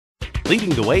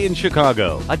leading the way in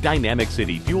Chicago, a dynamic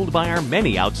city fueled by our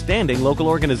many outstanding local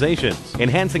organizations,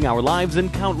 enhancing our lives in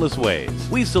countless ways.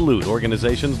 We salute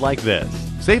organizations like this.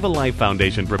 Save a Life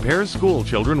Foundation prepares school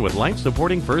children with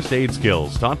life-supporting first aid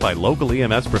skills taught by local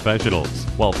EMS professionals,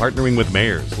 while partnering with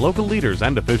mayors, local leaders,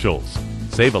 and officials.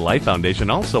 Save a Life Foundation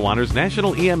also honors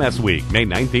National EMS Week, May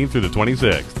 19th through the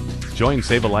 26th. Join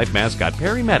Save a Life mascot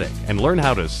Perry Medic and learn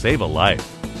how to save a life.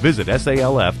 Visit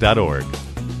salf.org.